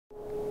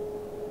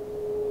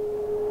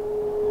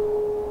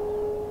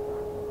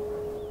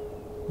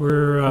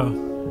We're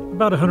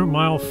about 100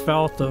 miles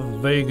south of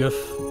Vegas.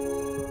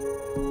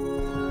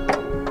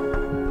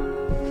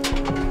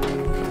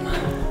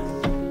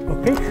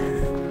 Okay.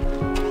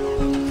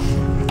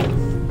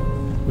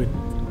 We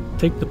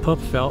take the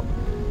pups out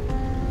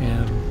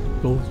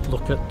and go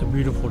look at the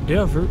beautiful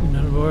desert, and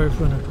then we're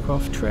running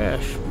across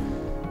trash.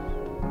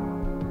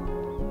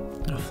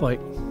 It's like,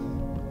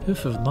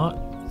 this is not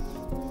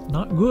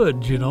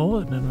good, you know.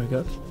 And then we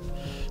got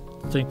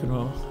thinking,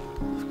 well,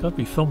 there's got to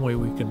be some way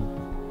we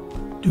can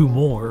do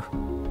more.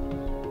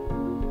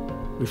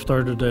 We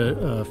started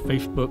a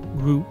Facebook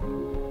group.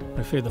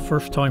 I say the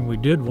first time we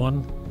did one,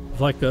 it was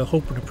like a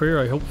hope and a prayer.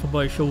 I hope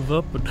somebody shows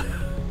up, and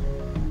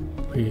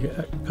we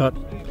got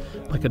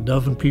like a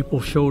dozen people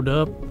showed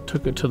up,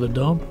 took it to the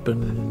dump,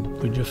 and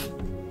we just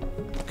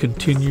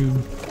continued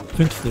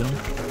since then.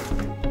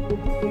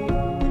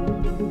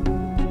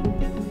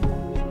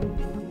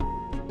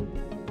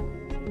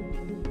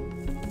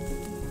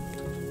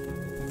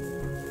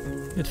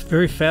 It's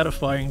very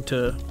satisfying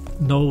to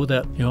know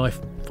that, you know, I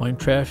find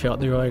trash out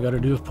there, all I got to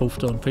do is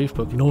post on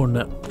Facebook, knowing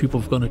that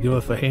people's going to give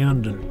us a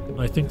hand.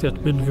 And I think that's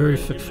been very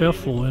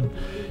successful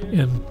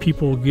in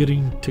people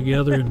getting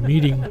together and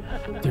meeting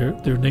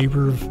their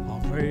neighbors.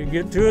 I'm ready to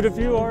get to it if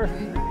you are.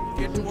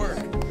 Get to work.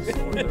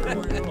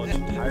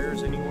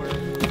 Tires anywhere?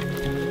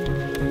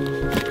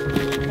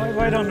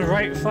 Right on the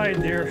right side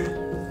there.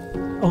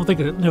 I don't think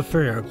it's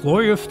necessarily a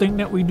glorious thing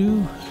that we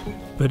do,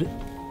 but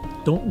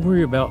don't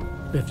worry about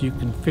if you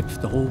can fix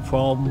the whole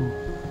problem.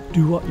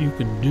 Do what you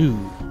can do,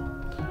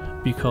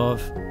 because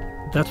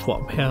that's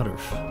what matters.